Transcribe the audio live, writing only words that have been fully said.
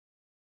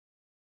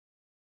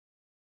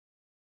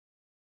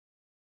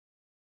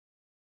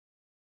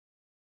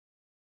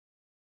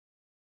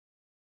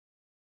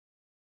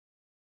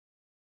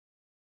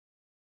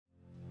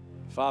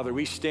Father,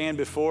 we stand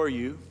before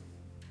you,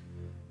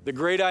 the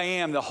great I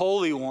am, the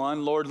Holy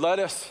One. Lord, let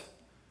us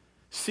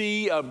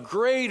see a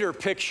greater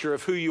picture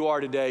of who you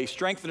are today.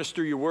 Strengthen us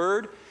through your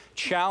word,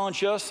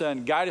 challenge us,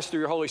 and guide us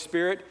through your Holy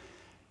Spirit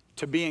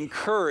to be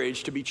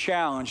encouraged, to be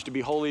challenged, to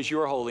be holy as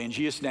you are holy. In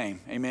Jesus' name,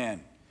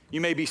 amen.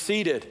 You may be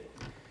seated.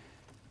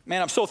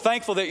 Man, I'm so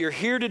thankful that you're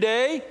here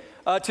today.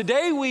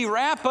 Today we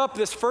wrap up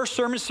this first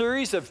sermon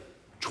series of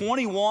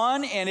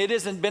 21, and it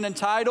has been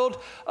entitled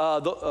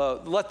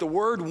Let the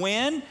Word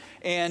Win.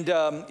 And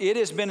it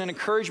has been an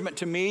encouragement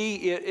to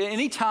me.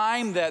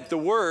 Anytime that the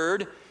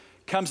Word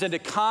comes into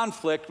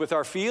conflict with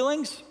our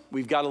feelings,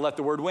 we've got to let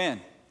the Word win.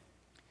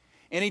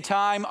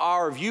 Anytime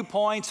our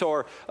viewpoints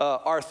or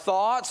our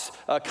thoughts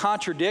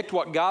contradict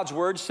what God's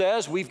Word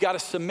says, we've got to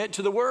submit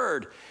to the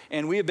Word.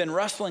 And we have been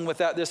wrestling with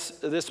that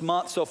this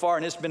month so far,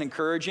 and it's been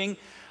encouraging.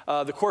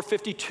 The Core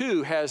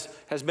 52 has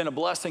been a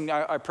blessing,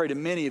 I pray, to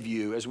many of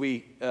you as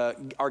we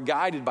are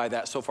guided by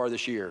that so far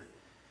this year.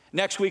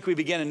 Next week, we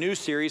begin a new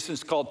series.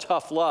 It's called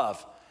Tough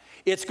Love.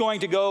 It's going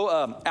to go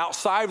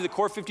outside of the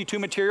Core 52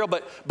 material,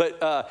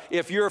 but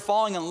if you're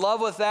falling in love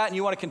with that and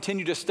you want to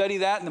continue to study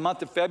that in the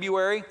month of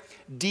February,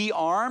 D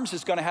Arms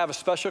is going to have a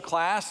special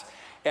class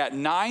at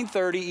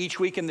 9:30 each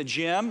week in the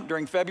gym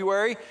during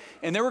February.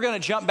 And then we're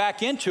going to jump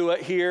back into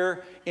it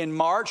here in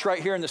March,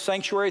 right here in the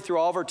sanctuary through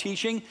all of our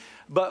teaching.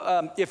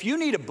 But if you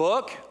need a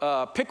book,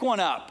 pick one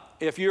up.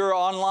 If you're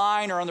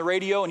online or on the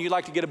radio and you'd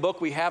like to get a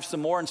book, we have some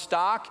more in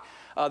stock.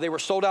 They were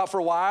sold out for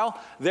a while.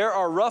 There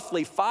are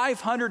roughly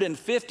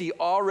 550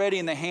 already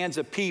in the hands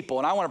of people,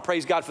 and I want to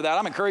praise God for that.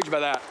 I'm encouraged by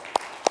that.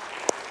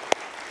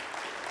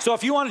 So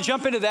if you want to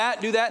jump into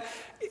that, do that.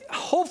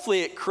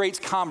 Hopefully it creates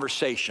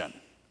conversation.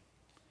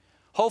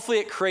 Hopefully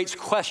it creates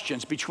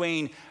questions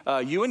between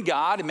you and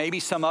God and maybe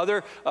some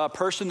other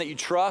person that you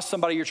trust,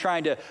 somebody you're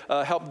trying to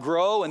help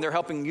grow and they're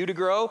helping you to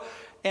grow.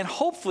 And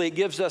hopefully it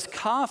gives us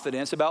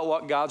confidence about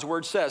what God's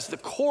Word says, the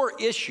core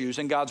issues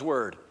in God's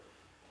Word.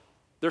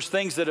 There's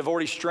things that have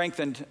already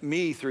strengthened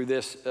me through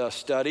this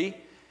study.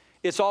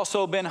 It's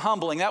also been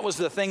humbling. That was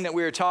the thing that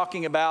we were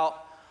talking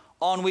about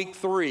on week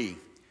 3.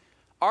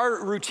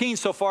 Our routine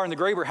so far in the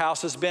Graber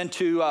house has been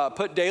to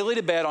put Daly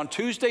to bed on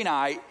Tuesday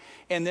night,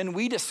 and then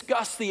we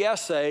discuss the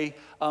essay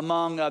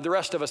among the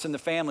rest of us in the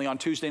family on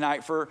Tuesday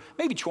night for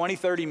maybe 20,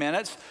 30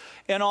 minutes.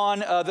 And on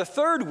the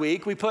third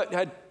week, we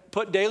had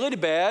put Daly to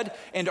bed,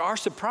 and to our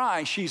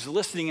surprise, she's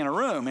listening in a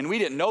room. And we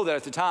didn't know that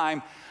at the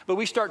time, but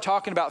we start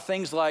talking about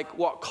things like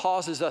what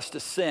causes us to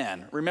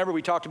sin. Remember,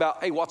 we talked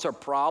about, hey, what's our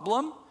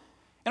problem?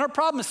 And our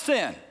problem is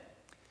sin.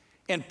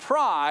 And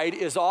pride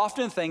is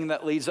often the thing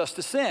that leads us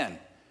to sin.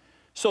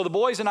 So the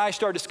boys and I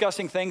started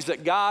discussing things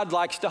that God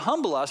likes to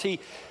humble us.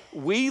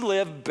 We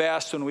live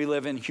best when we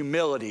live in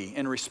humility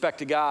and respect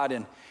to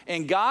God.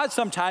 And God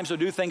sometimes will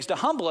do things to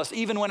humble us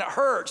even when it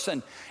hurts.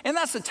 And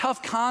that's a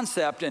tough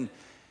concept. And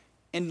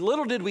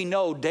little did we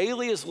know,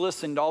 Daly is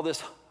listening to all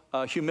this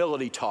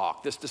humility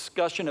talk, this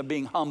discussion of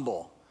being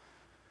humble.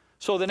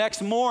 So the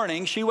next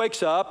morning, she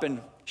wakes up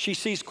and she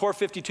sees Core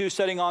 52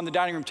 sitting on the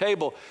dining room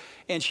table.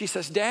 And she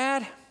says,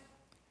 Dad,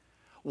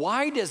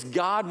 why does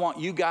God want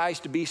you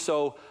guys to be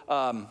so,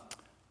 I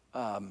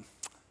can't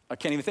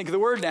even think of the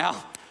word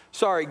now.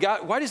 Sorry,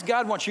 God, why does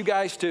God want you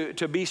guys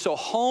to be so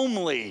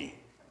homely?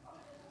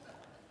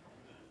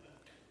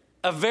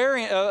 A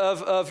variant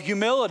of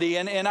humility,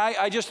 and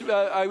I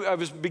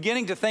was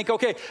beginning to think,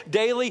 okay,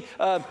 Daly,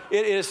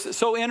 it is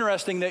so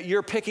interesting that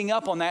you're picking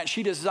up on that.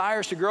 She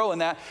desires to grow in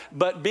that,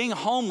 but being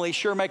homely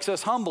sure makes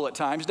us humble at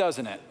times,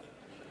 doesn't it?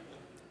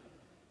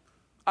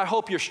 I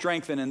hope you're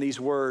strengthened in these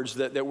words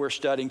that we're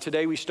studying.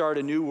 Today we start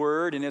a new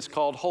word, and it's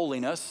called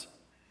holiness.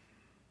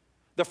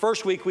 The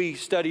first week we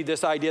studied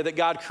this idea that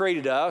God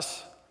created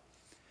us,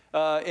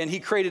 and he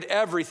created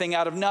everything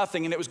out of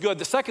nothing, and it was good.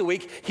 The second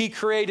week, he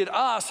created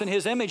us in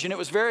his image, and it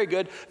was very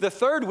good. The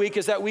third week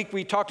is that week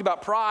we talked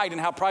about pride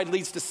and how pride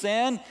leads to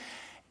sin,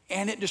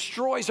 and it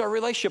destroys our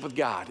relationship with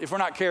God if we're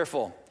not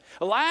careful.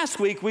 Last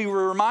week, we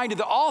were reminded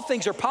that all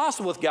things are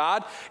possible with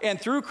God,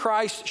 and through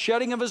Christ's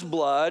shedding of his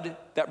blood,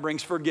 that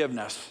brings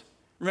forgiveness.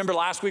 Remember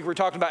last week we were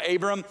talking about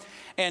Abram,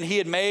 and he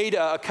had made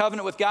a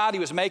covenant with God. He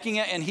was making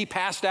it, and he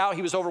passed out.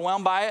 He was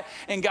overwhelmed by it,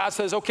 and God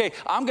says, okay,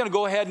 I'm going to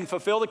go ahead and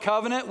fulfill the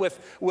covenant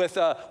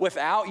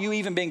without you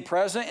even being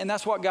present, and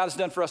that's what God has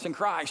done for us in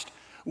Christ.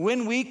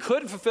 When we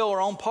couldn't fulfill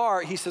our own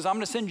part, he says, I'm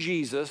going to send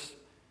Jesus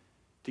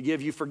to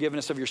give you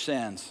forgiveness of your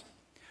sins.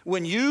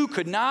 When you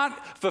could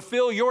not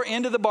fulfill your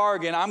end of the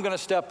bargain, I'm going to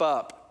step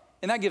up.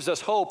 And that gives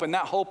us hope, and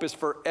that hope is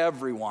for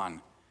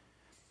everyone.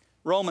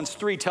 Romans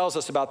 3 tells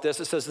us about this.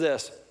 It says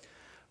this,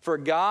 for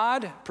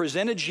God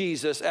presented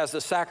Jesus as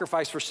the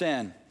sacrifice for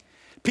sin.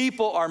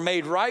 People are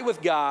made right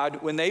with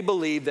God when they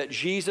believe that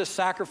Jesus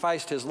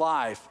sacrificed his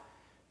life,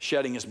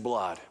 shedding his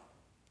blood.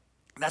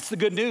 That's the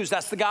good news.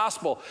 That's the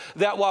gospel.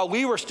 That while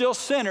we were still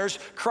sinners,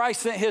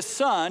 Christ sent his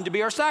son to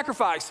be our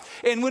sacrifice.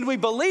 And when we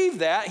believe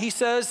that, he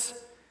says,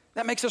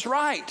 that makes us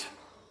right.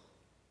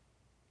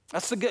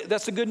 That's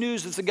the good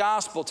news. It's the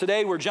gospel.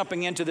 Today we're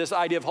jumping into this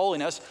idea of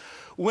holiness.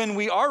 when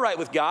we are right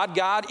with God,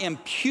 God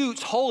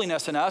imputes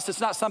holiness in us. It's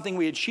not something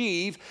we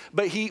achieve,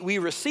 but we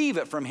receive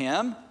it from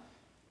him.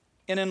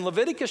 And in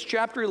Leviticus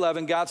chapter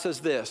 11, God says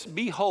this,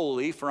 be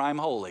holy, for I'm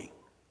holy.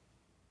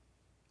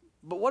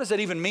 But what does that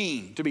even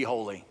mean, to be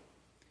holy?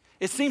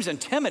 It seems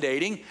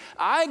intimidating.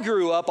 I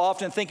grew up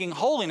often thinking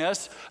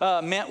holiness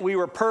meant we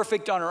were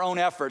perfect on our own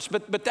efforts,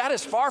 but that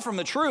is far from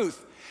the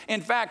truth.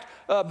 In fact,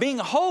 being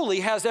holy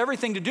has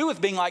everything to do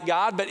with being like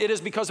God, but it is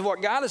because of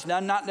what God has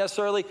done, not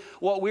necessarily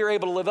what we're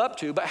able to live up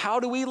to. But how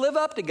do we live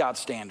up to God's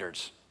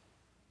standards?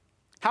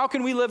 How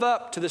can we live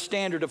up to the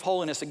standard of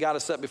holiness that God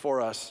has set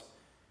before us?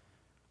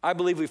 I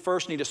believe we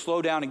first need to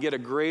slow down and get a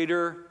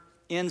greater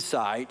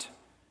insight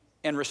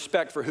and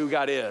respect for who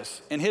God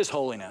is and his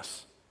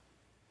holiness.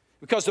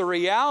 Because the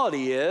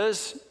reality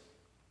is,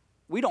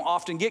 we don't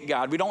often get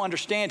God. We don't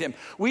understand him.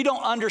 We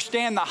don't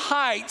understand the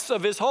heights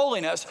of his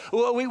holiness.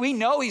 We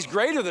know he's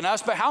greater than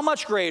us, but how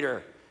much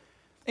greater?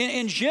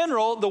 In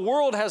general, the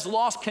world has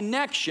lost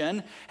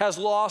connection, has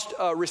lost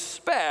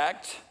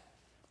respect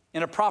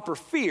and a proper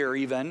fear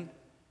even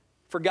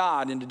for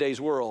God in today's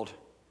world.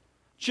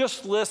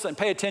 Just listen,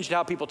 pay attention to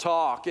how people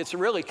talk. It's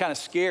really kind of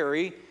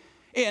scary.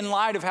 In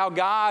light of how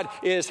God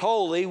is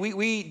holy,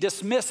 we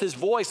dismiss his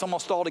voice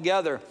almost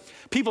altogether.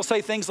 People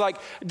say things like,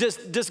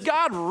 does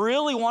God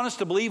really want us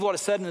to believe what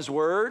is said in his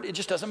word? It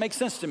just doesn't make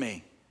sense to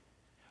me.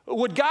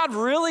 Would God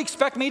really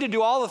expect me to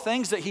do all the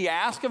things that he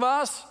asks of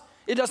us?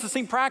 It doesn't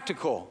seem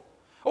practical.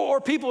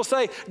 Or people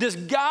say, does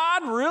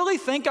God really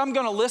think I'm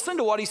going to listen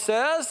to what he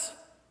says?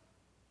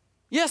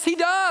 Yes, he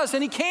does,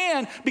 and he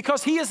can,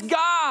 because he is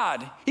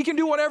God. He can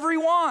do whatever he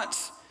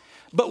wants.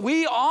 But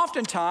we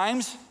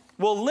oftentimes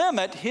will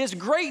limit his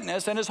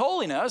greatness and his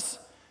holiness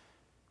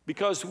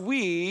because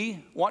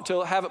we want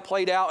to have it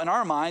played out in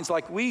our minds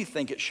like we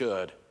think it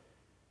should.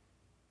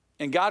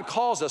 And God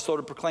calls us, so,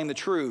 to proclaim the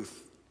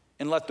truth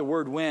and let the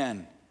word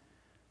win.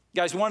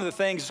 Guys, one of the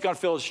things that's going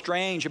to feel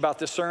strange about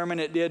this sermon,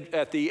 it did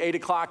at the 8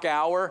 o'clock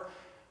hour,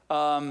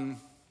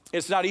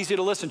 it's not easy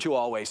to listen to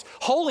always.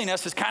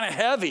 Holiness is kind of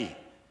heavy.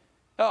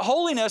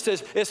 Holiness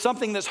is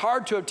something that's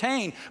hard to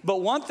obtain,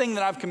 but one thing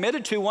that I've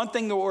committed to, one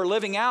thing that we're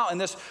living out in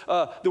this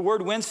the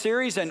Word Win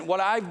series, and what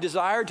I've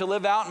desired to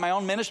live out in my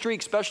own ministry,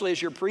 especially as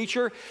your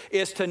preacher,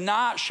 is to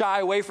not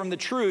shy away from the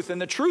truth.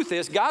 And the truth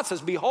is, God says,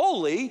 be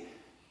holy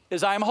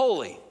as I am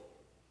holy.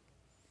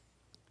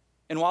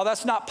 And while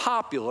that's not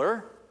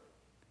popular,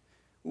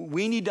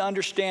 we need to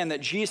understand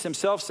that Jesus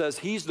himself says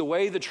he's the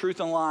way, the truth,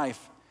 and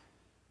life.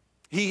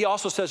 He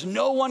also says,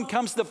 no one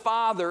comes to the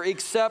Father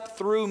except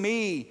through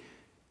me.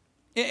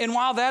 And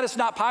while that is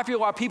not popular,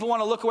 while people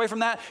want to look away from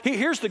that,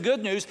 here's the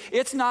good news.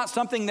 It's not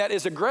something that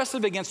is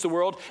aggressive against the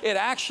world. It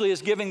actually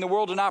is giving the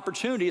world an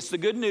opportunity. It's the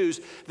good news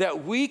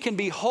that we can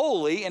be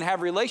holy and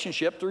have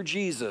relationship through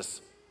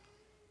Jesus.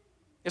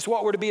 It's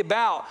what we're to be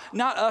about.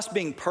 Not us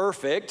being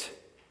perfect,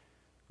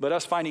 but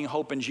us finding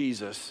hope in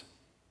Jesus.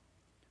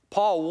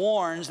 Paul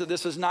warns that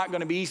this is not going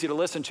to be easy to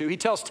listen to. He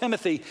tells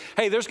Timothy,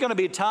 hey, there's going to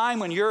be a time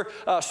when you're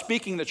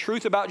speaking the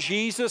truth about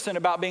Jesus and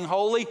about being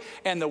holy,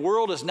 and the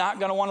world is not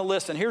going to want to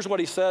listen. Here's what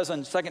he says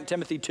in 2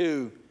 Timothy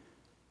 2.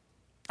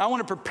 I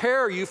want to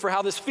prepare you for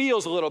how this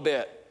feels a little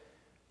bit.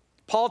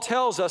 Paul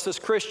tells us as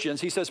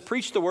Christians, he says,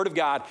 preach the word of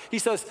God. He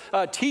says,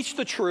 teach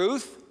the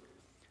truth.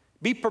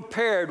 Be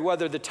prepared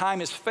whether the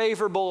time is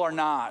favorable or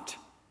not.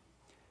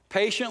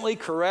 Patiently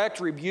correct,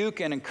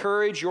 rebuke, and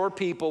encourage your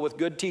people with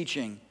good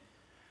teaching.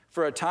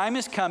 For a time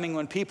is coming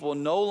when people will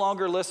no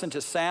longer listen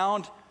to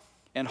sound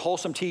and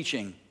wholesome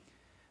teaching.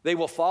 They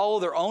will follow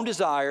their own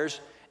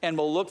desires and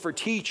will look for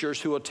teachers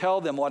who will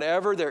tell them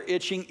whatever their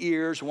itching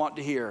ears want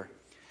to hear.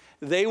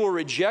 They will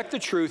reject the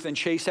truth and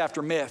chase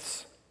after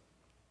myths.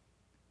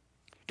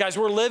 Guys,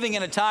 we're living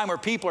in a time where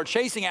people are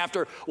chasing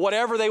after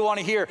whatever they want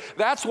to hear.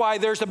 That's why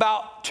there's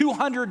about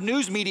 200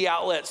 news media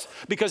outlets.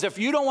 Because if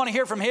you don't want to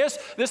hear from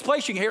this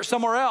place, you can hear it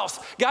somewhere else.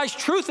 Guys,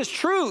 truth is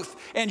truth.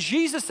 And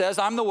Jesus says,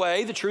 I'm the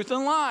way, the truth,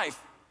 and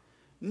life.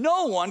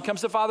 No one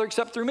comes to the Father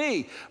except through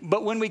me.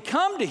 But when we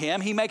come to him,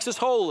 he makes us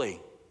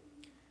holy.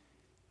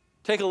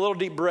 Take a little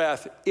deep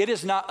breath. It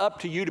is not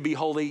up to you to be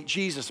holy.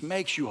 Jesus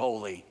makes you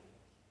holy.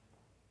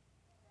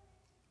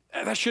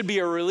 That should be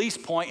a release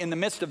point in the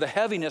midst of the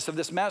heaviness of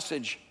this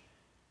message.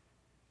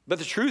 But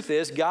the truth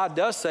is, God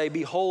does say,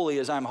 be holy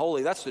as I'm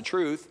holy. That's the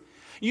truth.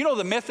 You know,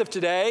 the myth of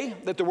today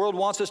that the world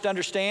wants us to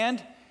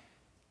understand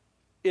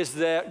is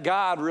that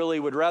God really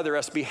would rather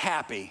us be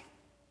happy.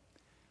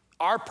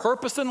 Our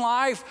purpose in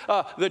life,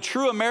 the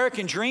true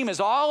American dream,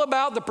 is all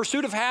about the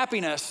pursuit of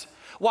happiness.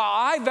 While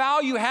I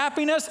value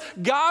happiness,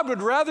 God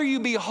would rather you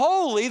be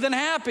holy than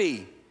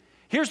happy.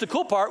 Here's the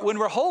cool part. When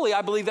we're holy,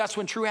 I believe that's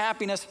when true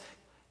happiness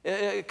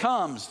it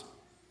comes.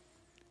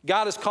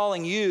 God is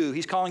calling you,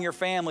 he's calling your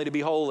family to be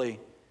holy.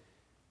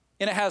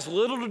 And it has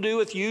little to do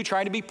with you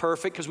trying to be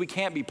perfect, because we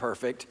can't be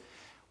perfect.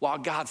 While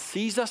God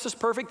sees us as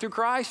perfect through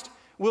Christ,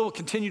 we'll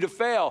continue to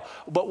fail.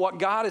 But what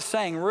God is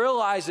saying,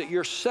 realize that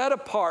you're set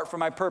apart for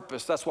my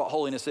purpose. That's what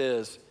holiness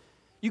is.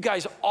 You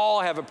guys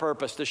all have a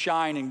purpose to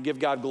shine and give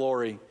God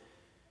glory.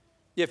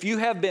 If you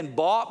have been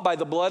bought by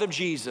the blood of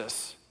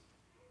Jesus,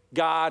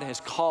 God is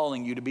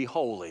calling you to be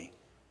holy.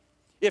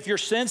 If your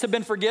sins have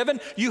been forgiven,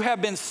 you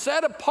have been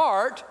set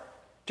apart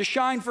to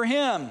shine for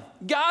Him.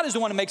 God is the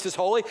one who makes us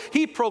holy.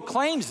 He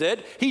proclaims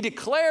it. He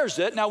declares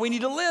it. Now we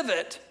need to live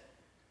it.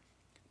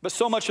 But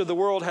so much of the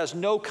world has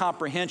no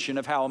comprehension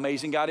of how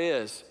amazing God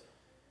is.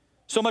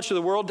 So much of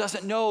the world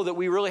doesn't know that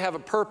we really have a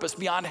purpose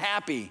beyond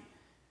happy.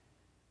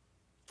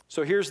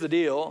 So here's the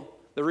deal.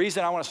 The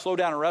reason I want to slow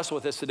down and wrestle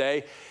with this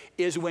today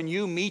is when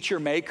you meet your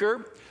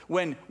Maker,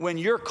 when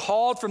you're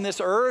called from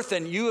this earth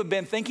and you have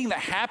been thinking that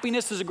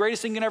happiness is the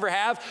greatest thing you can ever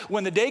have,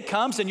 when the day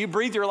comes and you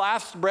breathe your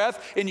last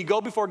breath and you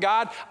go before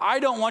God, I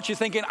don't want you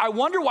thinking, I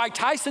wonder why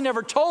Tyson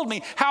never told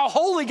me how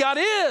holy God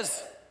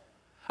is.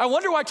 I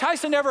wonder why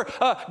Tyson never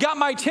got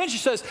my attention. He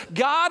says,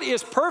 God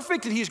is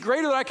perfect and He's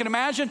greater than I can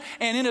imagine.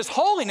 And in His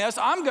holiness,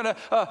 I'm going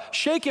to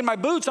shake in my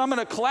boots. I'm going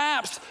to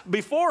collapse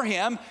before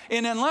Him.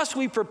 And unless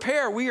we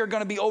prepare, we are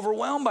going to be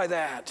overwhelmed by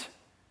that.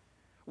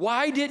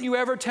 Why didn't you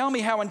ever tell me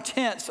how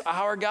intense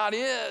our God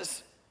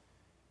is?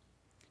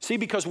 See,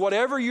 because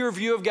whatever your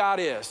view of God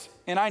is,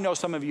 and I know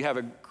some of you have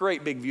a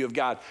great big view of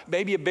God,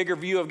 maybe a bigger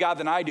view of God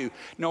than I do.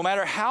 No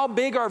matter how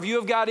big our view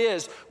of God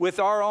is with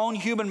our own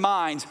human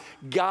minds,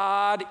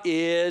 God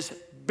is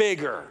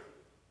bigger.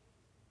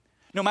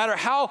 No matter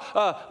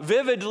how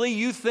vividly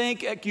you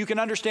think you can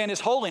understand His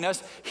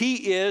holiness,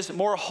 He is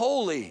more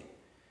holy.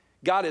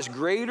 God is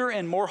greater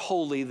and more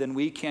holy than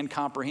we can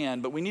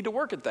comprehend, but we need to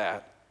work at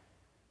that.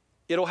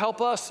 It'll help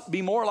us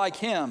be more like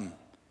Him.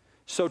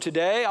 So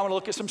today, I want to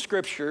look at some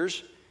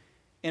scriptures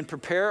and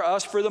prepare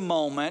us for the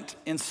moment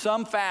in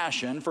some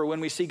fashion for when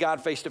we see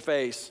God face to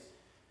face.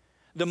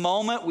 The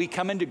moment we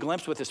come into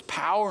glimpse with His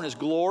power and His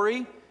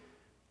glory,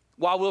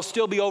 while we'll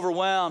still be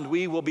overwhelmed,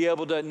 we will be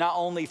able to not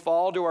only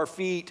fall to our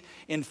feet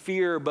in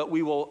fear, but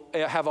we will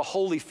have a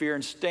holy fear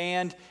and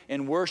stand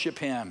and worship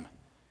Him.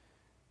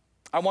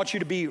 I want you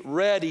to be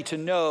ready to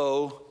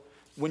know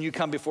when you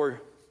come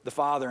before the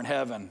Father in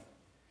heaven.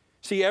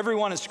 See,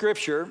 everyone in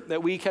Scripture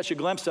that we catch a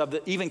glimpse of,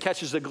 that even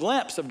catches a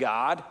glimpse of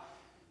God,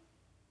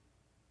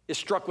 is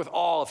struck with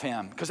awe of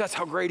Him, because that's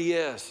how great He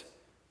is.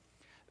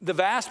 The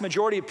vast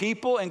majority of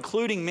people,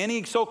 including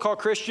many so-called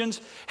Christians,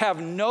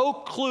 have no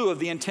clue of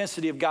the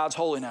intensity of God's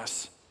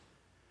holiness.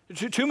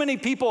 Too many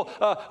people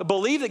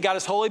believe that God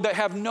is holy, but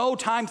have no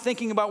time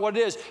thinking about what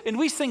it is. And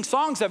we sing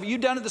songs of it.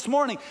 You've done it this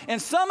morning. And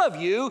some of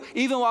you,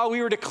 even while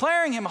we were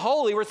declaring Him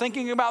holy, were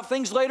thinking about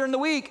things later in the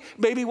week.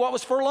 Maybe what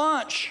was for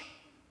lunch,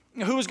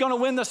 who was going to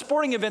win the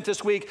sporting event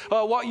this week,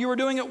 what you were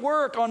doing at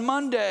work on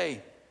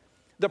Monday.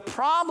 The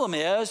problem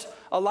is,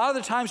 a lot of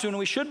the times when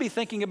we should be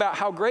thinking about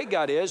how great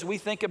God is, we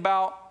think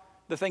about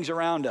the things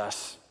around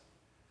us.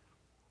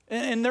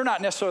 And they're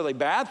not necessarily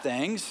bad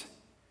things,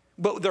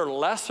 but they're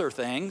lesser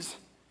things.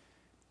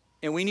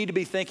 And we need to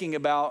be thinking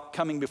about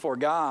coming before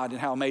God and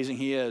how amazing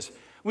He is.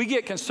 We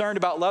get concerned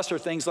about lesser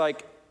things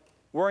like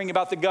worrying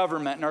about the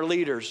government and our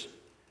leaders.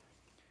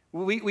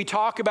 We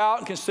talk about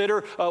and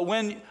consider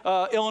when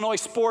Illinois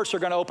sports are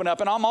going to open up,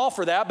 and I'm all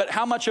for that, but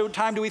how much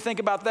time do we think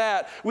about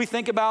that? We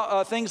think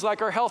about things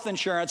like our health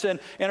insurance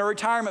and our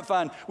retirement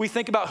fund. We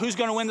think about who's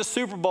going to win the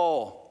Super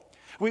Bowl.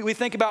 We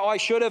think about, I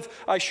should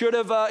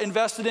have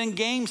invested in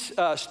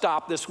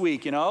GameStop this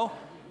week, you know?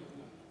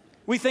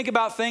 We think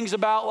about things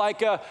about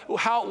like,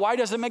 why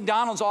doesn't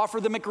McDonald's offer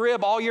the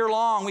McRib all year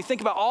long? We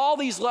think about all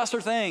these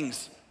lesser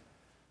things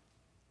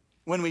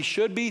when we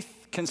should be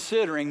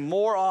considering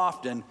more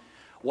often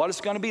what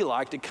it's going to be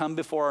like to come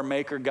before our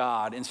Maker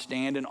God and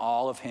stand in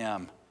awe of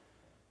Him.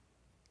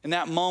 In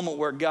that moment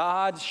where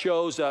God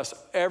shows us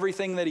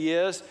everything that He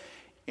is,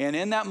 and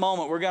in that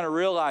moment we're going to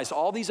realize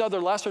all these other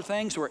lesser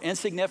things were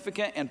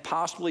insignificant and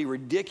possibly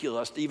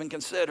ridiculous to even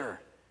consider.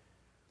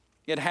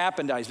 It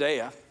happened to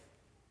Isaiah.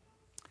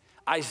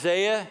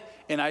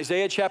 In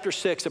Isaiah chapter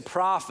 6, a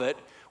prophet,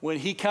 when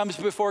he comes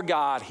before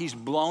God, he's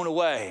blown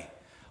away.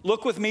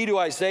 Look with me to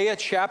Isaiah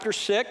chapter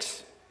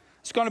 6.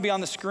 It's going to be on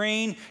the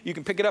screen. You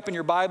can pick it up in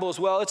your Bible as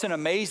well. It's an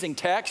amazing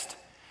text.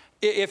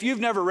 If you've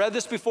never read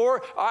this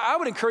before, I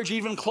would encourage you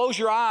to even close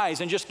your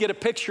eyes and just get a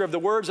picture of the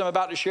words I'm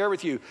about to share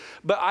with you.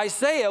 But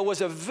Isaiah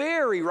was a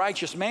very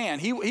righteous man.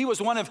 He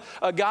was one of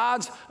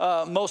God's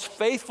most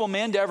faithful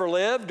men to ever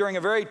live. During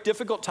a very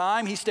difficult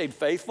time, he stayed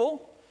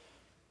faithful.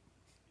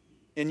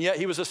 And yet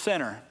he was a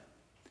sinner.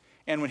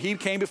 And when he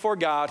came before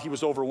God, he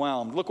was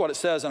overwhelmed. Look what it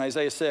says in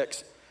Isaiah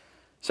 6. It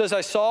says,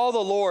 I saw the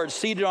Lord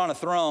seated on a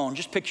throne.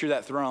 Just picture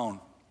that throne.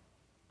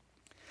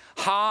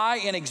 High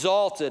and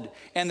exalted,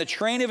 and the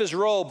train of His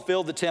robe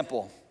filled the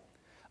temple.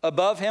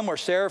 Above Him were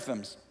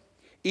seraphims,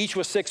 each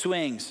with 6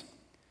 wings.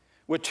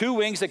 With 2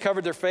 wings they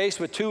covered their face,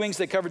 with 2 wings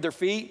they covered their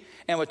feet,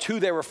 and with 2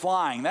 they were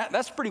flying.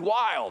 That's pretty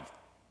wild.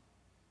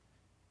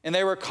 And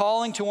they were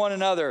calling to one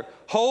another,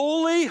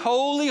 Holy,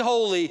 holy,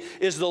 holy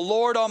is the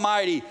Lord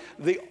Almighty.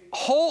 The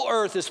whole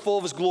earth is full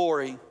of His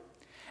glory.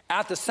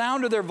 At the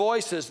sound of their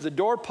voices, the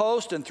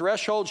doorpost and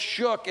threshold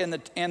shook, and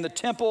the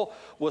temple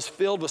was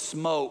filled with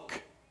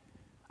smoke.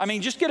 I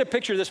mean, just get a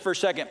picture of this for a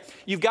second.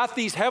 You've got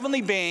these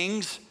heavenly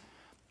beings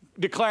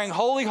declaring,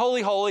 holy,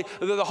 holy, holy.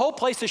 The whole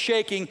place is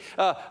shaking.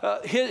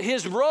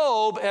 His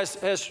robe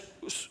has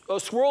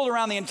swirled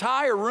around the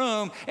entire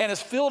room and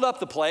has filled up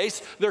the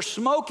place. There's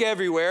smoke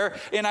everywhere.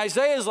 And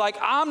Isaiah's like,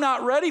 I'm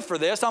not ready for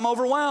this. I'm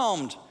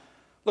overwhelmed.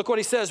 Look what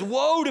he says,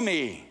 woe to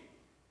me.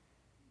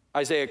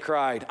 Isaiah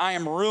cried, I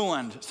am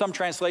ruined. Some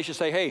translations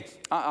say, hey,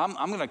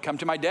 I'm going to come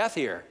to my death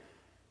here.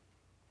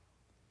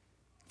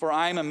 For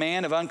I am a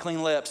man of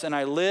unclean lips, and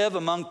I live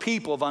among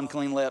people of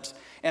unclean lips,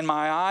 and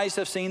my eyes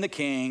have seen the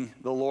King,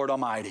 the Lord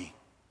Almighty.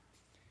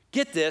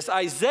 Get this,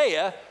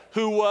 Isaiah,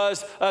 who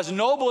was as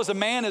noble as a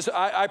man as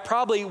I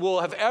probably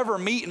will have ever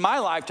met in my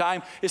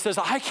lifetime, it says,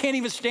 I can't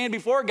even stand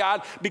before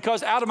God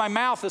because out of my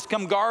mouth has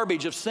come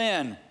garbage of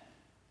sin.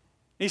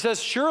 He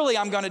says, surely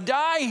I'm going to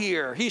die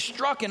here. He's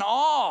struck in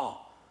awe.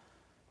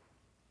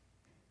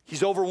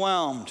 He's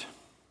overwhelmed.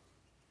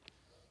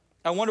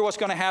 I wonder what's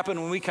going to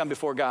happen when we come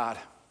before God.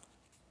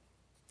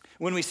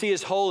 When we see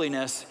his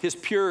holiness, his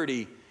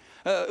purity,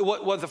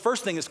 what the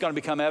first thing that's going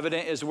to become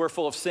evident is we're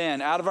full of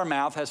sin. Out of our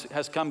mouth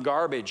has come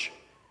garbage.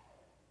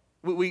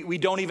 We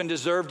don't even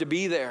deserve to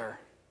be there.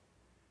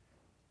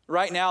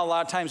 Right now, a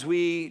lot of times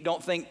we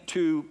don't think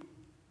too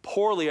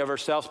poorly of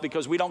ourselves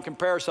because we don't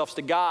compare ourselves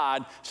to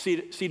God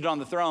seated on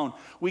the throne.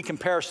 We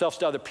compare ourselves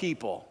to other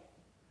people.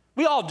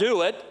 We all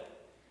do it.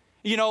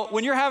 You know,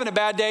 when you're having a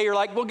bad day, you're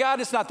like, well,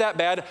 God, it's not that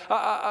bad.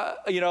 I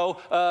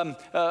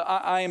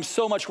am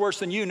so much worse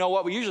than you. No,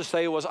 what we usually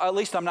say was, at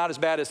least I'm not as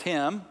bad as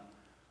him.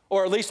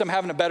 Or at least I'm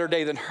having a better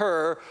day than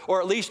her.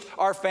 Or at least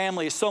our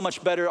family is so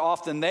much better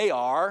off than they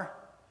are.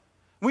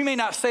 We may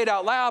not say it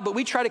out loud, but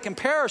we try to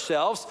compare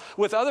ourselves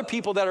with other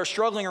people that are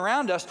struggling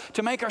around us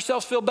to make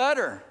ourselves feel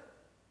better.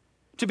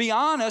 To be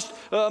honest,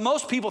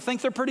 most people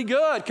think they're pretty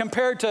good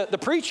compared to the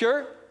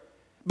preacher.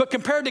 But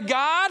compared to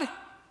God,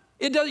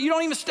 you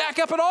don't even stack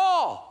up at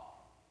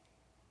all.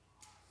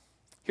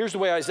 Here's the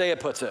way Isaiah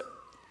puts it.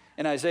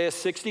 In Isaiah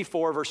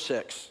 64, verse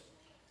 6.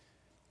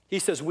 He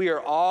says, we are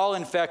all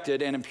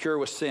infected and impure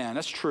with sin.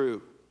 That's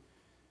true.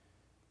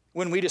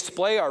 When we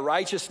display our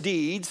righteous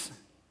deeds,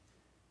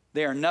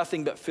 they are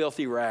nothing but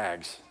filthy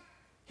rags.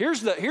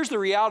 Here's the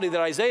reality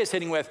that Isaiah is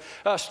hitting with.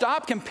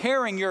 Stop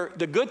comparing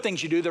the good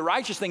things you do, the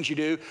righteous things you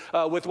do,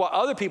 with what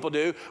other people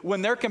do.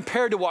 When they're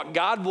compared to what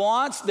God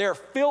wants, they're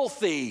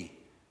filthy.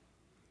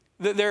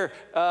 They're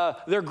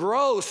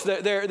gross.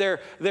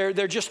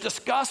 They're just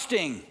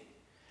disgusting.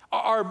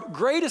 Our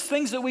greatest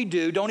things that we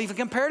do don't even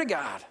compare to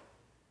God.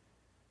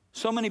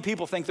 So many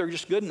people think they're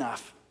just good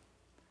enough.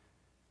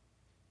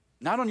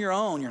 Not on your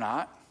own, you're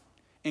not.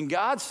 And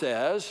God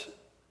says,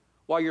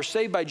 while you're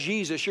saved by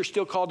Jesus, you're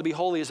still called to be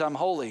holy as I'm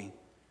holy.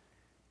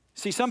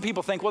 See, some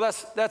people think, well,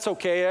 that's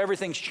okay.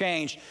 Everything's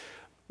changed.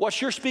 What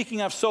you're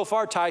speaking of so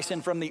far,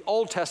 Tyson, from the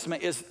Old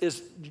Testament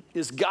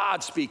is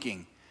God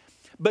speaking.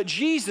 But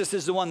Jesus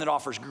is the one that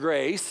offers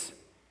grace.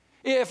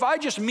 If I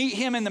just meet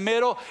him in the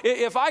middle,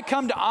 if I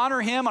come to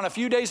honor him on a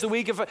few days a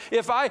week,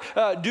 if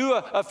I do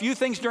a few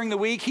things during the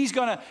week, he's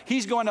going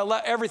to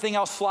let everything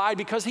else slide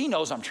because he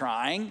knows I'm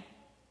trying.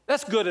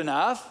 That's good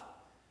enough.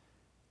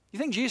 You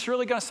think Jesus is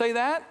really going to say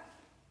that?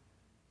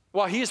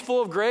 While he is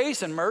full of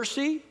grace and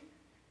mercy?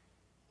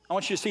 I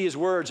want you to see his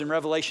words in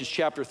Revelation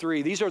chapter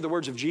 3. These are the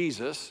words of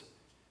Jesus.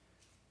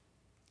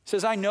 He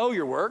says, I know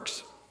your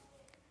works.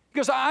 He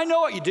goes, I know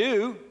what you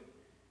do,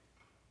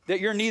 that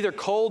you're neither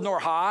cold nor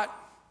hot.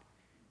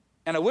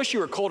 And I wish you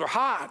were cold or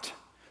hot.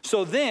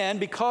 So then,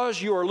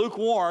 because you are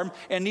lukewarm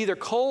and neither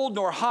cold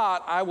nor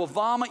hot, I will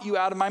vomit you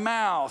out of my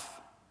mouth.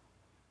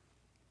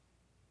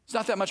 It's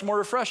not that much more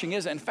refreshing,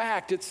 is it? In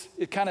fact, it's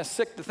kind of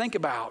sick to think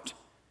about.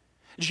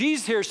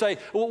 Jesus here say,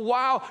 well,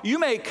 wow, you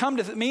may come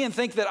to me and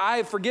think that I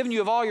have forgiven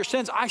you of all your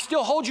sins. I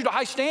still hold you to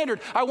high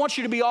standard. I want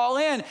you to be all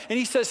in. And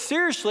he says,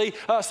 seriously,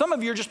 some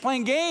of you are just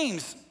playing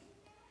games.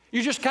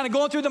 You're just kind of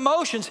going through the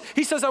motions.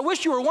 He says, I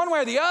wish you were one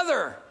way or the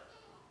other.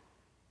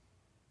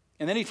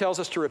 And then he tells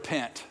us to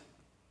repent.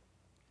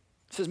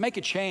 He says, make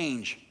a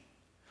change.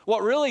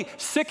 What really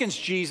sickens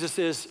Jesus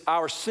is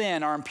our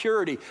sin, our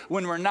impurity,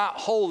 when we're not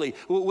holy,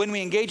 when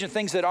we engage in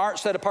things that aren't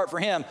set apart for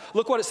him.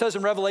 Look what it says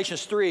in Revelation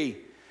 3.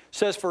 It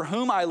says, for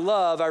whom I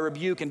love, I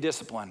rebuke and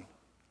discipline.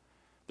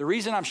 The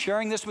reason I'm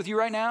sharing this with you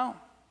right now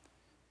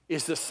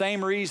is the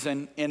same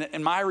reason,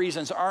 and my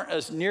reasons aren't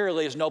as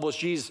nearly as noble as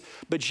Jesus.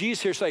 But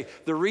Jesus here say,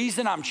 the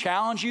reason I'm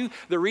challenging you,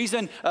 the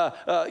reason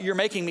you're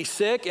making me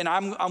sick, and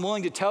I'm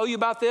willing to tell you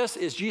about this,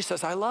 is Jesus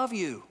says, I love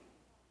you.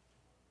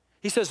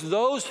 He says,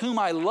 those whom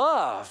I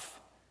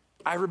love,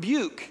 I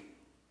rebuke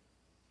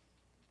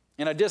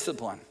and I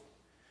discipline.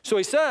 So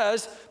he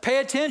says, pay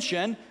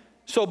attention,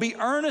 so be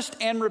earnest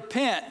and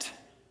repent.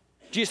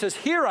 Jesus says,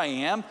 here I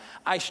am.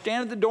 I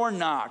stand at the door and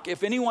knock.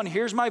 If anyone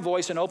hears my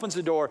voice and opens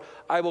the door,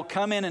 I will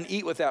come in and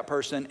eat with that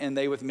person and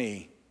they with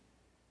me.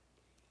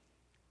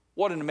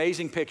 What an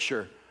amazing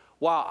picture.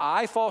 While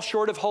I fall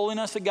short of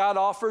holiness that God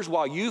offers,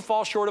 while you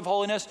fall short of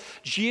holiness,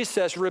 Jesus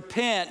says,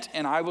 repent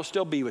and I will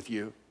still be with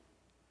you.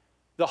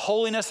 The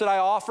holiness that I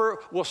offer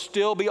will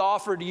still be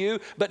offered to you,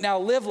 but now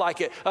live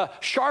like it.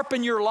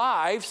 Sharpen your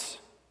lives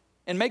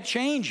and make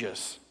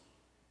changes.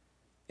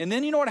 And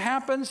then you know what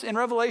happens in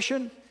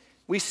Revelation?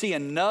 we see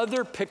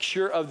another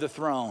picture of the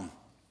throne.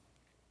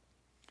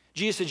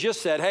 Jesus had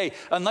just said, hey,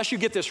 unless you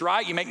get this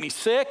right, you make me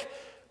sick.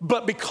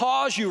 But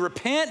because you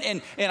repent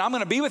and I'm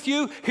going to be with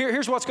you,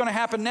 here's what's going to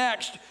happen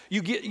next.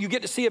 You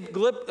get to see a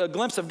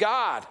glimpse of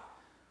God.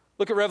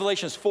 Look at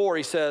Revelations 4.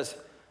 He says,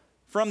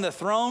 from the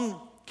throne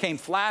came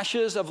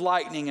flashes of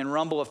lightning and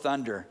rumble of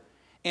thunder.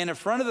 And in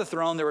front of the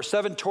throne there were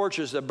 7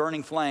 torches of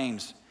burning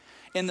flames.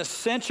 In the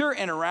center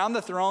and around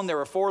the throne there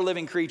were 4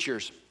 living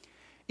creatures,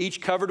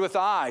 each covered with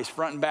eyes,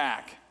 front and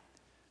back.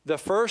 The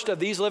first of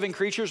these living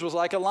creatures was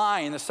like a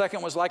lion. The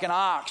second was like an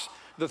ox.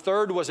 The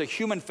third was a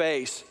human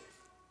face.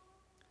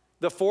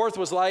 The fourth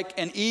was like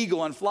an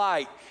eagle in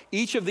flight.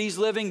 Each of these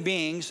living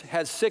beings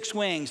had 6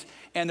 wings,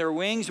 and their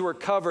wings were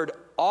covered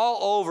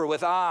all over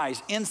with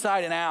eyes,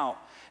 inside and out.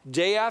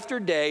 Day after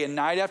day and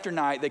night after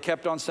night, they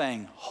kept on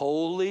saying,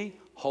 holy,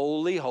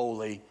 holy,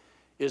 holy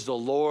is the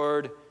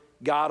Lord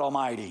God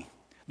Almighty,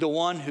 the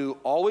one who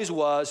always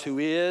was, who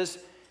is,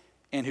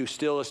 and who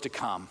still is to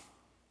come.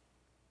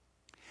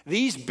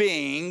 These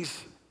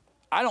beings,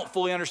 I don't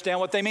fully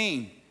understand what they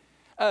mean.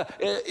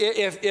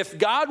 If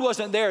God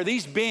wasn't there,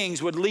 these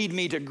beings would lead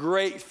me to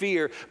great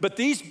fear. But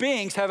these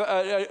beings have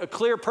a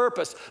clear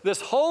purpose. This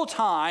whole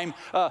time,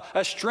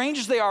 as strange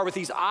as they are, with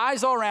these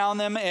eyes all around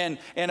them and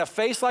a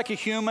face like a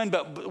human,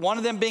 but one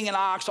of them being an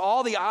ox,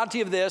 all the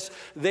oddity of this,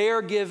 they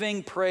are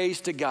giving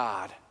praise to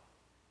God.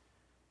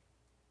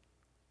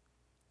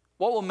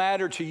 What will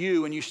matter to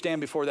you when you stand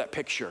before that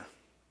picture?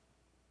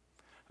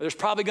 There's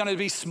probably going to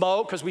be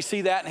smoke because we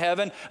see that in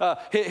heaven.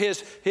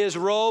 His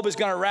robe is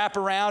going to wrap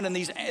around, and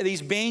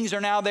these beings are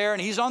now there,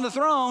 and he's on the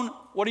throne.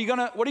 What are you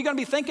going to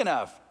be thinking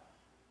of?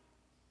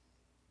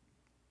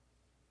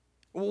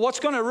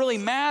 What's going to really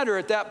matter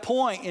at that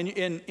point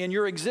in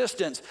your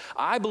existence?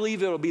 I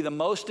believe it'll be the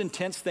most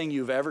intense thing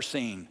you've ever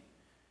seen.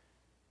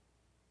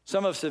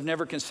 Some of us have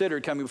never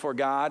considered coming before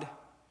God,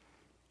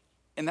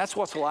 and that's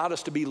what's allowed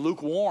us to be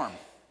lukewarm.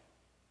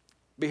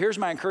 But here's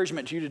my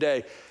encouragement to you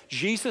today.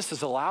 Jesus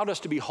has allowed us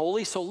to be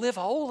holy, so live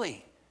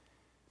holy.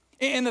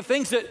 And the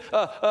things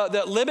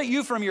that limit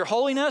you from your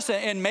holiness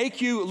and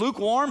make you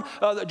lukewarm,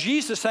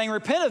 Jesus is saying,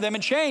 repent of them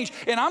and change.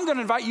 And I'm going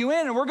to invite you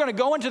in, and we're going to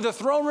go into the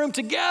throne room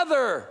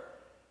together.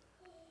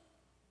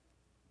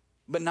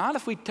 But not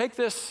if we take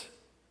this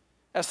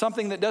as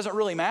something that doesn't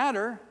really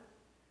matter.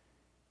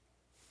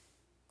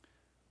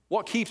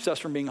 What keeps us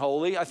from being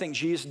holy? I think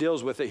Jesus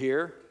deals with it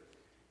here.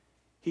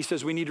 He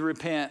says we need to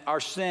repent. Our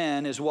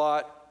sin is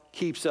what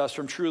keeps us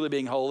from truly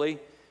being holy.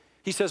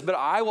 He says, but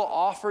I will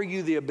offer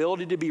you the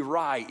ability to be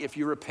right if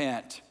you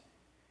repent.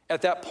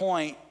 At that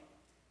point,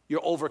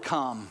 you'll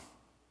overcome.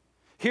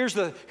 Here's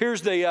the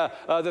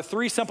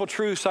 3 simple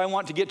truths I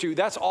want to get to.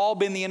 That's all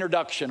been the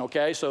introduction,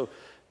 okay? So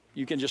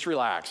you can just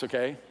relax,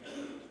 okay?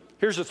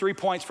 Here's the 3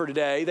 points for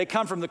today. They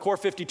come from the Core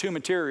 52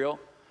 material.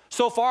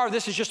 So far,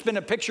 this has just been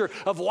a picture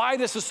of why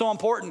this is so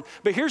important.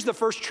 But here's the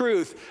first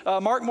truth.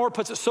 Mark Moore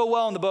puts it so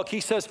well in the book. He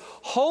says,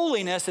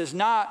 holiness is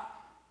not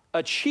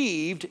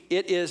achieved,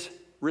 it is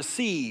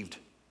received.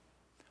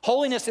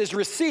 Holiness is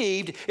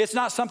received. It's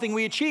not something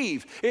we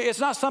achieve.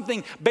 It's not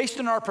something based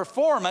on our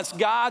performance.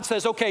 God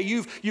says, okay,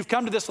 you've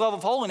come to this level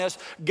of holiness.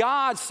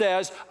 God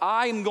says,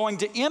 I am going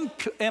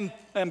to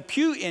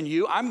impute in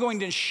you, I'm going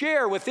to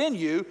share within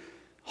you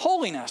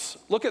holiness.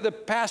 Look at the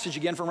passage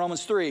again from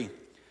Romans 3.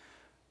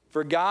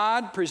 For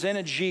God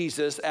presented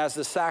Jesus as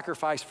the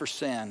sacrifice for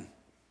sin.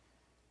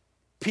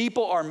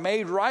 People are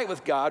made right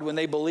with God when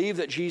they believe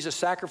that Jesus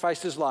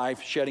sacrificed his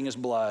life, shedding his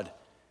blood.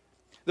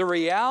 The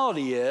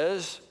reality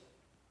is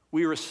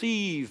we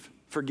receive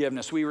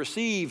forgiveness. We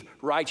receive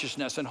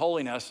righteousness and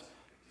holiness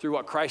through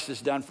what Christ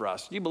has done for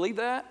us. Do you believe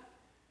that?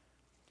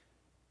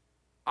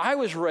 I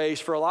was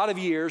raised for a lot of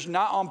years,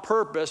 not on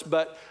purpose,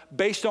 but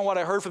based on what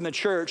I heard from the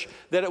church,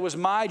 that it was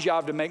my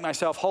job to make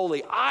myself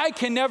holy. I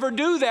can never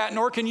do that,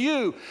 nor can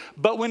you.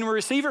 But when we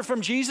receive it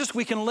from Jesus,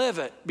 we can live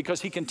it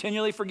because he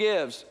continually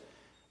forgives.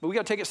 But we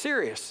got to take it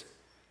serious.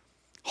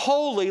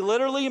 Holy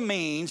literally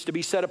means to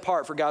be set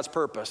apart for God's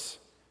purpose.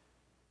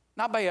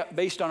 Not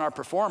based on our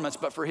performance,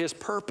 but for his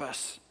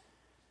purpose.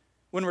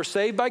 When we're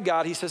saved by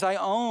God, he says,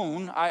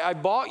 I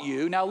bought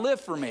you, now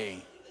live for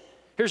me.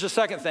 Here's the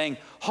second thing.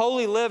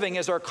 Holy living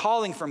is our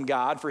calling from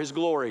God for his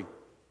glory.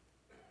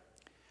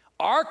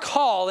 Our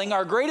calling,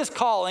 our greatest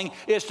calling,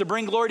 is to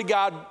bring glory to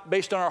God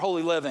based on our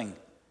holy living.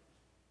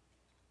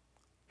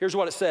 Here's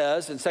what it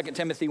says in 2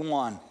 Timothy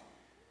 1.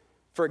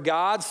 For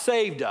God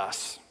saved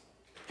us.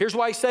 Here's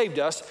why he saved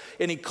us.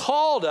 And he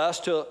called us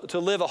to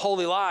live a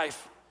holy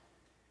life.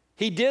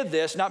 He did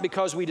this not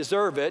because we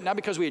deserve it, not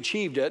because we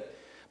achieved it,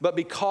 but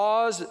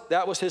because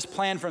that was his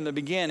plan from the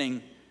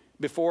beginning,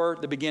 before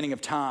the beginning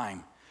of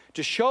time.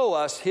 To show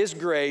us his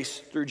grace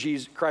through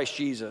Christ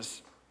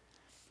Jesus.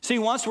 See,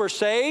 once we're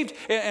saved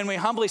and we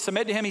humbly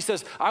submit to him, he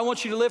says, I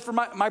want you to live for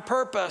my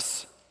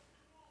purpose.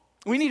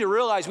 We need to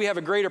realize we have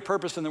a greater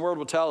purpose than the world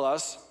will tell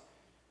us.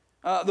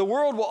 The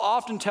world will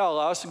often tell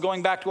us,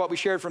 going back to what we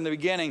shared from the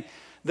beginning,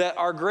 that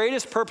our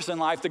greatest purpose in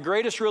life, the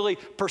greatest really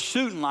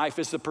pursuit in life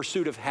is the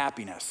pursuit of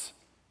happiness.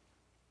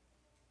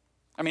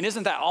 I mean,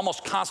 isn't that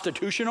almost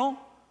constitutional?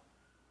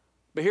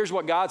 But here's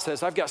what God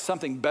says: I've got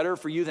something better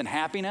for you than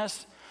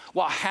happiness.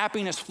 While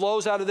happiness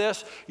flows out of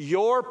this,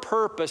 your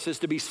purpose is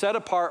to be set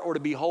apart or to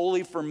be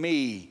holy for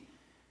me.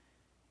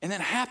 And then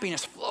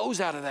happiness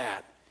flows out of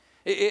that.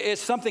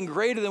 It's something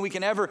greater than we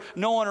can ever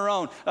know on our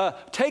own.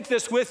 Take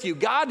this with you.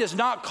 God does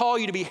not call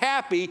you to be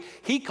happy.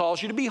 He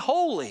calls you to be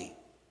holy.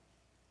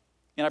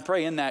 And I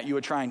pray in that you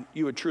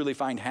would truly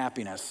find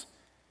happiness.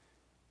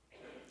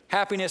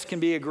 Happiness can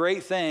be a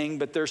great thing,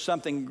 but there's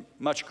something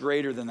much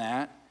greater than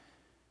that.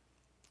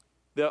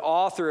 The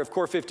author of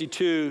Core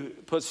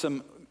 52 puts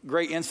some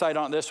great insight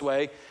on it this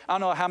way. I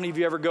don't know how many of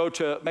you ever go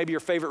to maybe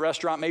your favorite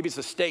restaurant, maybe it's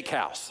a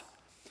steakhouse.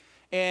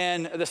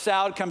 And the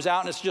salad comes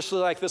out and it's just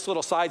like this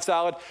little side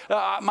salad.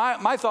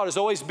 My thought has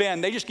always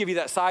been they just give you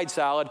that side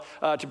salad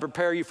to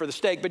prepare you for the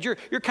steak. But you're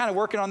kind of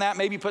working on that.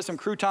 Maybe you put some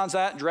croutons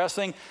on that,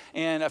 dressing,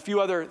 and a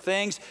few other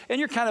things. And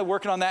you're kind of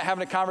working on that,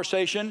 having a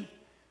conversation.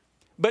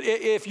 But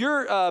if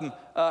you're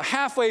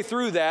halfway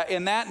through that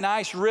and that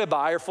nice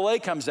ribeye or filet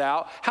comes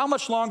out, how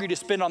much longer do you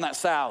spend on that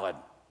salad?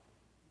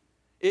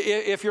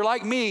 If you're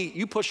like me,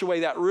 you push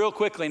away that real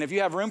quickly. And if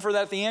you have room for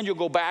that at the end, you'll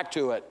go back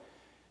to it.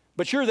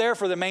 But you're there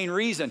for the main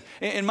reason.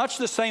 In much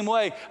the same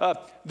way,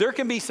 there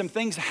can be some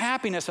things,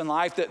 happiness in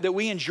life that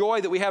we enjoy,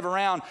 that we have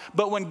around.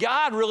 But when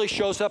God really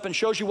shows up and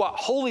shows you what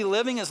holy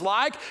living is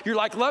like, you're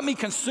like, let me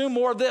consume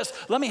more of this.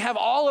 Let me have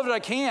all of it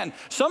I can.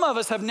 Some of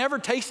us have never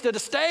tasted a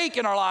steak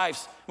in our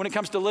lives when it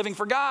comes to living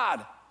for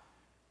God.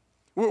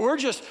 We're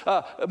just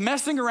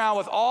messing around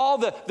with all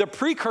the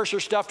precursor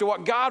stuff to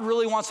what God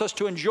really wants us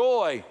to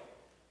enjoy.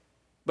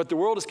 But the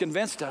world has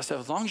convinced us that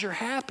as long as you're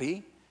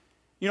happy.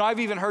 You know,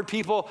 I've even heard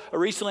people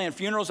recently in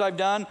funerals I've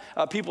done,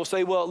 people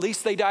say, well, at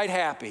least they died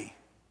happy.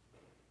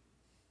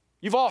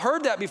 You've all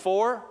heard that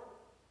before.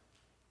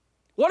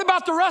 What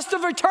about the rest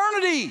of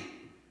eternity?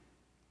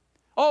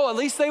 Oh, at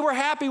least they were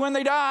happy when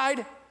they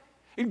died.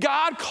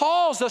 God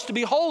calls us to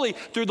be holy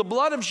through the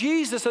blood of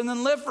Jesus and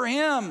then live for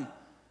Him.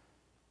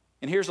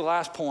 And here's the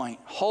last point.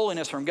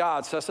 Holiness from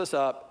God sets us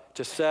up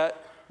to set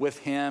with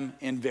Him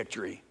in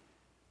victory.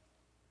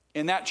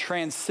 And that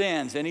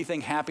transcends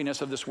anything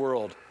happiness of this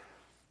world.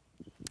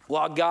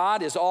 While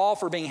God is all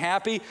for being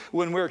happy,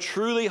 when we're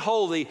truly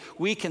holy,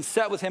 we can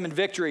set with Him in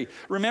victory.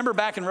 Remember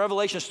back in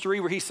Revelation 3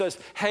 where He says,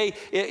 hey,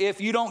 if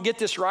you don't get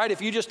this right,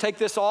 if you just take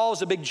this all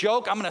as a big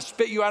joke, I'm going to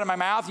spit you out of my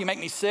mouth, you make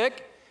me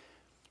sick.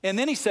 And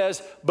then He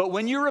says, but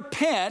when you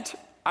repent,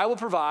 I will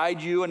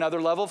provide you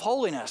another level of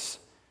holiness.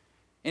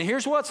 And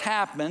here's what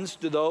happens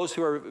to those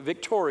who are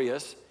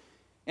victorious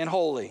and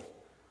holy.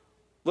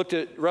 Look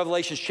at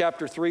Revelation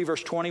chapter 3,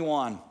 verse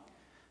 21. It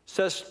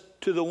says,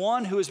 to the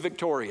one who is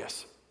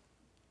victorious.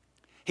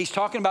 He's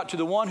talking about to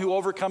the one who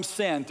overcomes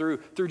sin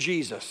through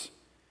Jesus.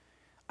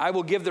 I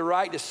will give the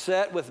right to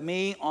sit with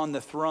me on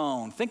the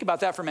throne. Think about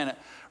that for a minute.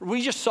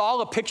 We just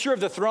saw a picture of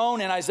the throne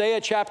in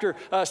Isaiah chapter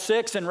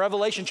 6 and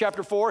Revelation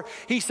chapter 4.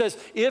 He says,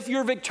 if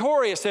you're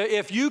victorious,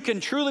 if you can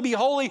truly be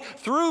holy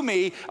through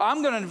me,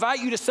 I'm going to invite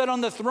you to sit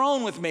on the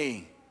throne with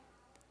me.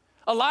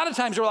 A lot of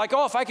times we're like,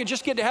 oh, if I could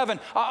just get to heaven,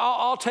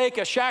 I'll take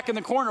a shack in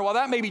the corner. Well,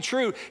 that may be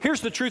true. Here's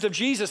the truth of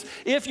Jesus.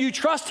 If you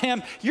trust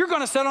Him, you're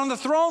going to sit on the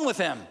throne with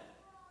Him.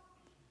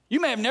 You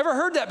may have never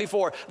heard that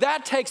before.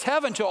 That takes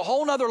heaven to a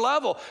whole nother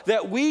level,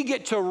 that we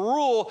get to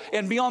rule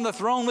and be on the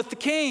throne with the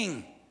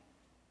King.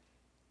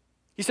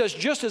 He says,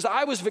 just as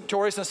I was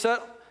victorious and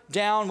sat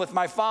down with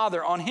my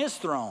Father on His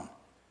throne,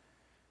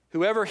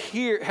 whoever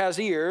has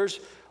ears,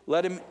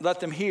 let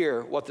them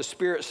hear what the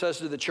Spirit says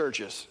to the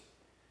churches.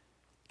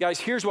 Guys,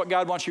 here's what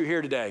God wants you to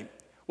hear today.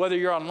 Whether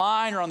you're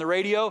online or on the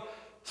radio,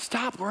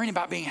 stop worrying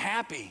about being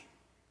happy.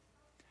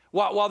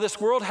 While this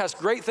world has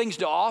great things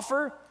to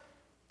offer,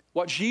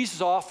 what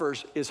Jesus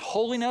offers is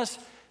holiness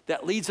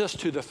that leads us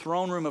to the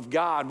throne room of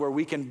God where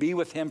we can be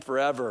with Him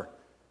forever.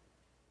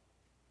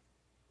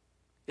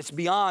 It's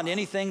beyond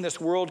anything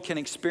this world can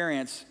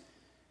experience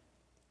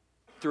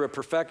through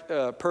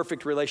a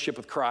perfect relationship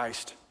with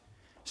Christ.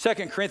 2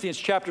 Corinthians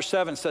chapter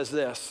 7 says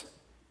this,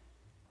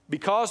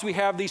 because we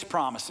have these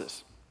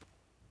promises.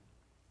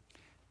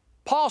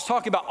 Paul's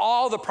talking about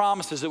all the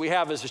promises that we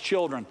have as His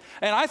children.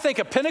 And I think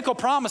a pinnacle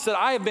promise that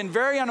I have been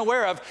very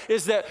unaware of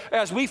is that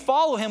as we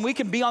follow Him, we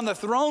can be on the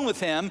throne with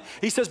Him.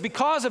 He says,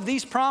 because of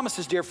these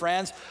promises, dear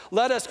friends,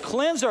 let us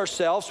cleanse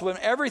ourselves from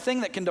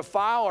everything that can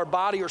defile our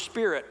body or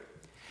spirit.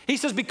 He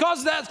says,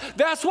 because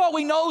that's what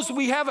we know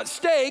we have at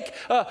stake,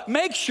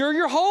 make sure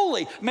you're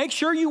holy. Make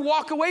sure you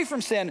walk away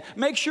from sin.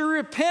 Make sure you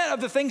repent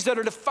of the things that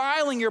are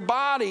defiling your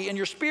body and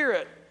your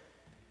spirit.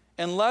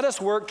 And let us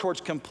work towards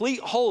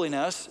complete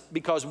holiness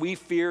because we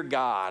fear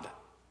God.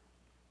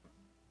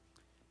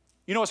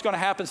 You know what's going to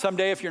happen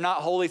someday if you're not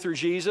holy through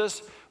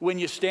Jesus? When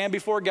you stand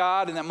before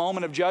God in that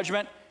moment of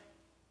judgment,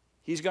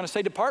 He's going to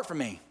say, depart from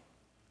me,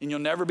 and you'll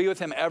never be with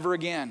Him ever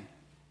again.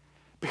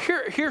 But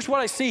here's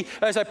what I see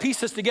as I piece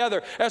this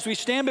together. As we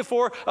stand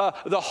before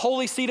the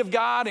holy seat of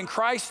God and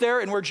Christ there,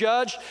 and we're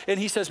judged, and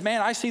He says,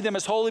 man, I see them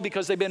as holy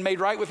because they've been made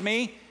right with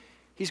me.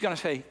 He's going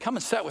to say, come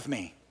and sit with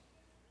me.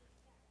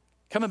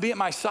 Come and be at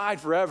my side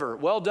forever.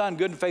 Well done,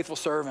 good and faithful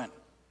servant.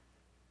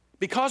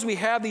 Because we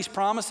have these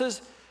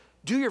promises,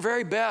 Do your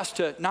very best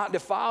to not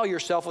defile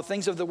yourself with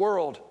things of the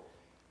world.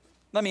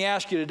 Let me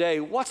ask you today,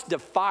 what's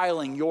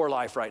defiling your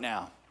life right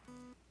now?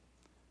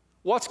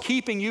 What's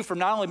keeping you from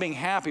not only being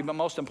happy, but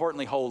most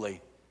importantly,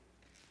 holy?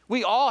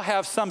 We all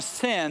have some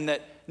sin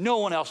that no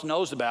one else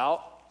knows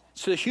about.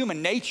 It's the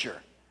human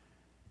nature.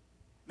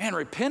 Man,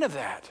 repent of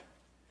that.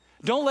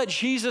 Don't let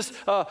Jesus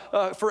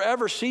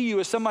forever see you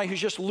as somebody who's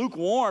just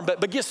lukewarm,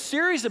 but get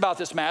serious about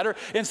this matter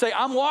and say,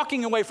 I'm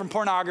walking away from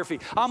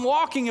pornography. I'm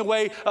walking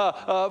away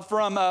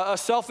from a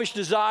selfish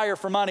desire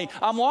for money.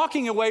 I'm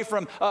walking away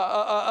from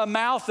a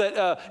mouth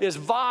that is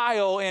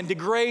vile and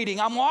degrading.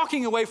 I'm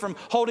walking away from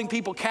holding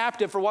people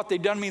captive for what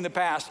they've done to me in the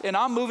past, and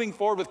I'm moving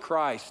forward with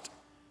Christ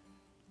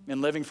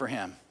and living for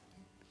Him.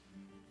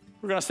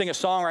 We're going to sing a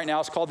song right now.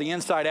 It's called The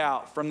Inside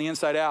Out, From the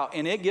Inside Out,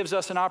 and it gives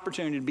us an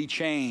opportunity to be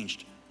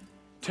changed,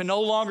 to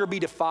no longer be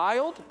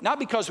defiled, not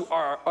because of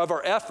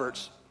our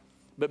efforts,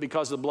 but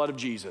because of the blood of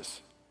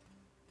Jesus.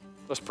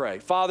 Let's pray.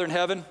 Father in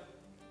heaven,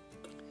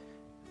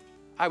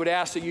 I would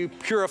ask that you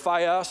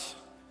purify us,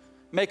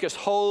 make us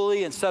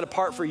holy and set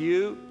apart for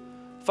you.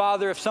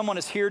 Father, if someone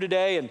is here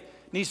today and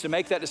needs to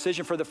make that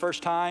decision for the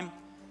first time,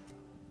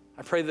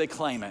 I pray that they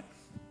claim it.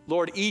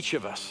 Lord, each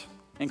of us,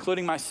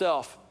 including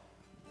myself,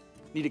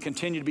 need to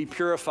continue to be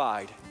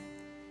purified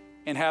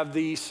and have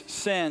these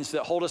sins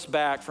that hold us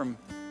back from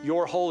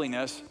your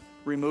holiness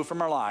removed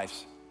from our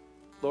lives.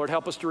 Lord,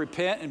 help us to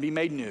repent and be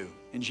made new.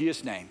 In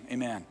Jesus' name,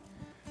 amen.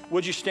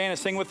 Would you stand and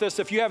sing with us?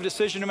 If you have a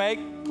decision to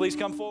make, please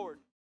come forward.